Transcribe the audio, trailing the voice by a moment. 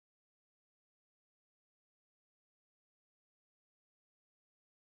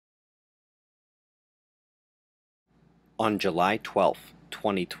On July 12,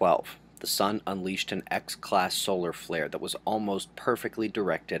 2012, the Sun unleashed an X-class solar flare that was almost perfectly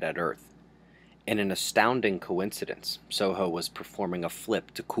directed at Earth. In an astounding coincidence, SOHO was performing a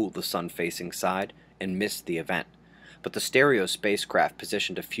flip to cool the sun-facing side and missed the event, but the stereo spacecraft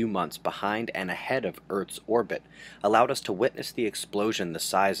positioned a few months behind and ahead of Earth's orbit allowed us to witness the explosion the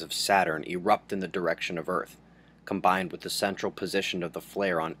size of Saturn erupt in the direction of Earth. Combined with the central position of the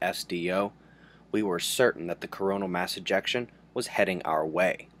flare on SDO, we were certain that the coronal mass ejection was heading our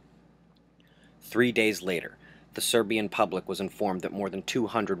way. 3 days later, the Serbian public was informed that more than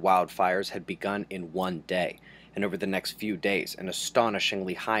 200 wildfires had begun in one day, and over the next few days, an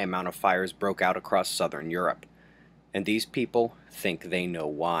astonishingly high amount of fires broke out across southern Europe. And these people think they know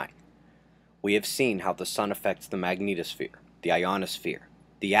why. We have seen how the sun affects the magnetosphere, the ionosphere,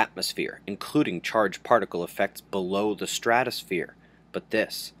 the atmosphere, including charged particle effects below the stratosphere, but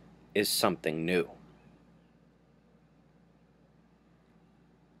this is something new.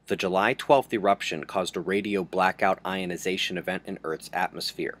 The July 12th eruption caused a radio blackout ionization event in Earth's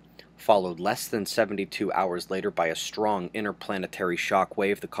atmosphere, followed less than 72 hours later by a strong interplanetary shock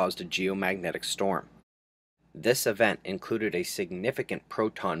wave that caused a geomagnetic storm. This event included a significant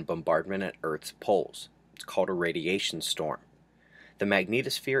proton bombardment at Earth's poles. It's called a radiation storm. The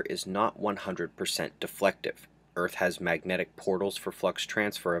magnetosphere is not 100% deflective. Earth has magnetic portals for flux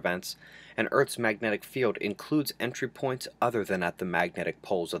transfer events, and Earth's magnetic field includes entry points other than at the magnetic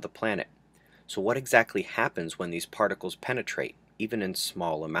poles of the planet. So what exactly happens when these particles penetrate, even in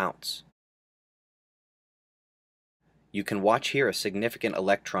small amounts? You can watch here a significant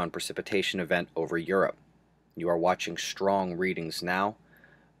electron precipitation event over Europe. You are watching strong readings now,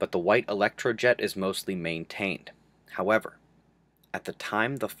 but the white electrojet is mostly maintained. However, at the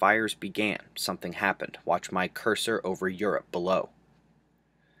time the fires began, something happened. Watch my cursor over Europe below.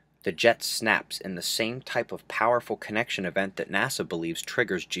 The jet snaps in the same type of powerful connection event that NASA believes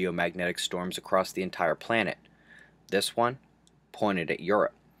triggers geomagnetic storms across the entire planet. This one pointed at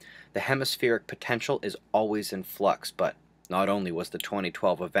Europe. The hemispheric potential is always in flux, but not only was the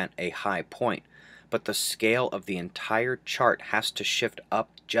 2012 event a high point, but the scale of the entire chart has to shift up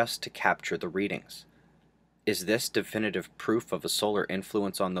just to capture the readings. Is this definitive proof of a solar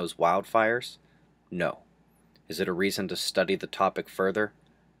influence on those wildfires? No. Is it a reason to study the topic further?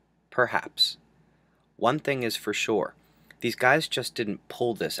 Perhaps. One thing is for sure, these guys just didn't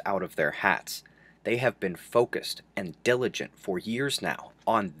pull this out of their hats. They have been focused and diligent for years now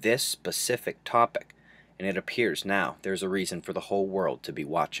on this specific topic, and it appears now there's a reason for the whole world to be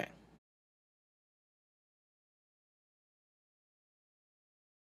watching.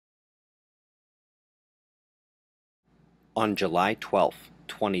 On July 12,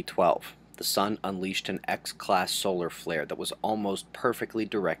 2012, the Sun unleashed an X-class solar flare that was almost perfectly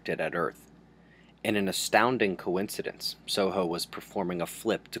directed at Earth. In an astounding coincidence, SOHO was performing a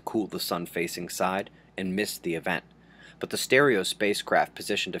flip to cool the sun-facing side and missed the event, but the stereo spacecraft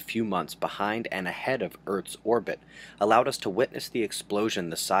positioned a few months behind and ahead of Earth's orbit allowed us to witness the explosion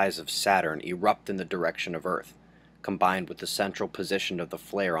the size of Saturn erupt in the direction of Earth. Combined with the central position of the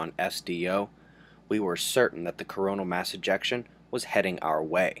flare on SDO, we were certain that the coronal mass ejection was heading our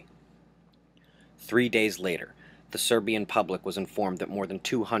way. 3 days later, the Serbian public was informed that more than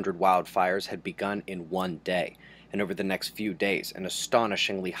 200 wildfires had begun in one day, and over the next few days, an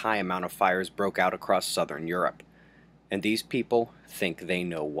astonishingly high amount of fires broke out across southern Europe. And these people think they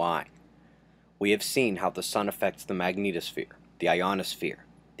know why. We have seen how the sun affects the magnetosphere, the ionosphere,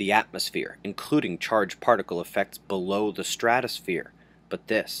 the atmosphere, including charged particle effects below the stratosphere, but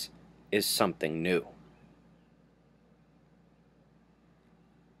this is something new.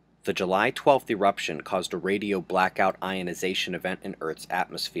 The July 12th eruption caused a radio blackout ionization event in Earth's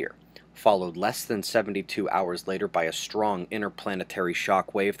atmosphere, followed less than 72 hours later by a strong interplanetary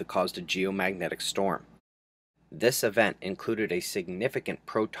shock wave that caused a geomagnetic storm. This event included a significant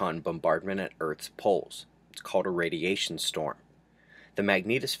proton bombardment at Earth's poles. It's called a radiation storm. The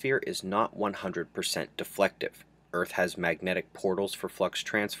magnetosphere is not 100% deflective. Earth has magnetic portals for flux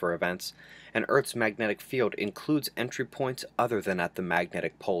transfer events, and Earth's magnetic field includes entry points other than at the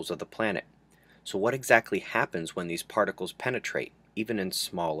magnetic poles of the planet. So what exactly happens when these particles penetrate, even in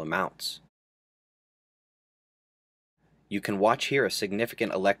small amounts? You can watch here a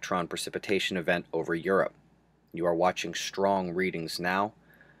significant electron precipitation event over Europe. You are watching strong readings now,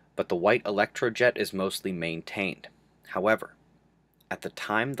 but the white electrojet is mostly maintained. However, at the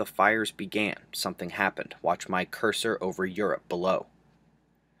time the fires began, something happened. Watch my cursor over Europe below.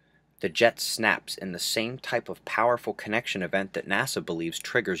 The jet snaps in the same type of powerful connection event that NASA believes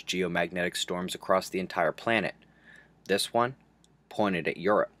triggers geomagnetic storms across the entire planet. This one pointed at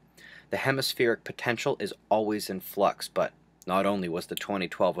Europe. The hemispheric potential is always in flux, but not only was the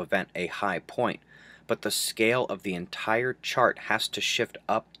 2012 event a high point, but the scale of the entire chart has to shift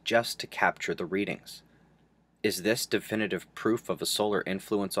up just to capture the readings. Is this definitive proof of a solar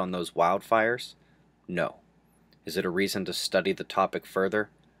influence on those wildfires? No. Is it a reason to study the topic further?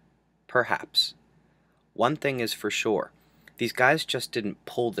 Perhaps. One thing is for sure, these guys just didn't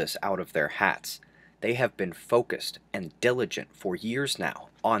pull this out of their hats. They have been focused and diligent for years now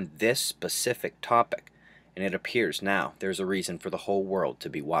on this specific topic, and it appears now there's a reason for the whole world to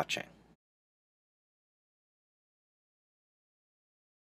be watching.